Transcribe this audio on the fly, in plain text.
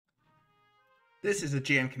This is a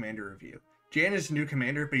Jan commander review. Jan is a new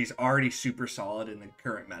commander, but he's already super solid in the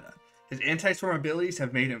current meta. His anti-swarm abilities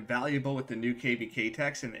have made him valuable with the new KvK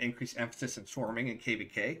techs and the increased emphasis in swarming in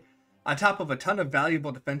KvK, on top of a ton of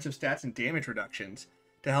valuable defensive stats and damage reductions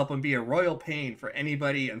to help him be a royal pain for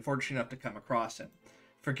anybody unfortunate enough to come across him.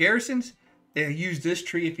 For garrisons, use this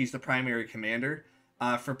tree if he's the primary commander.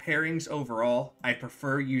 For pairings overall, I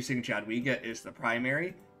prefer using Jadwiga as the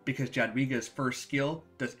primary, because Jadwiga's first skill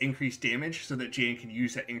does increased damage so that Jan can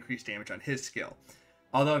use that increased damage on his skill.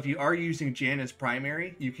 Although if you are using Jan as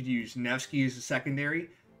primary, you could use Nevsky as a secondary,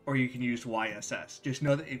 or you can use YSS. Just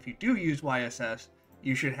know that if you do use YSS,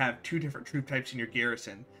 you should have two different troop types in your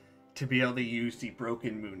garrison to be able to use the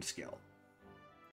Broken Moon skill.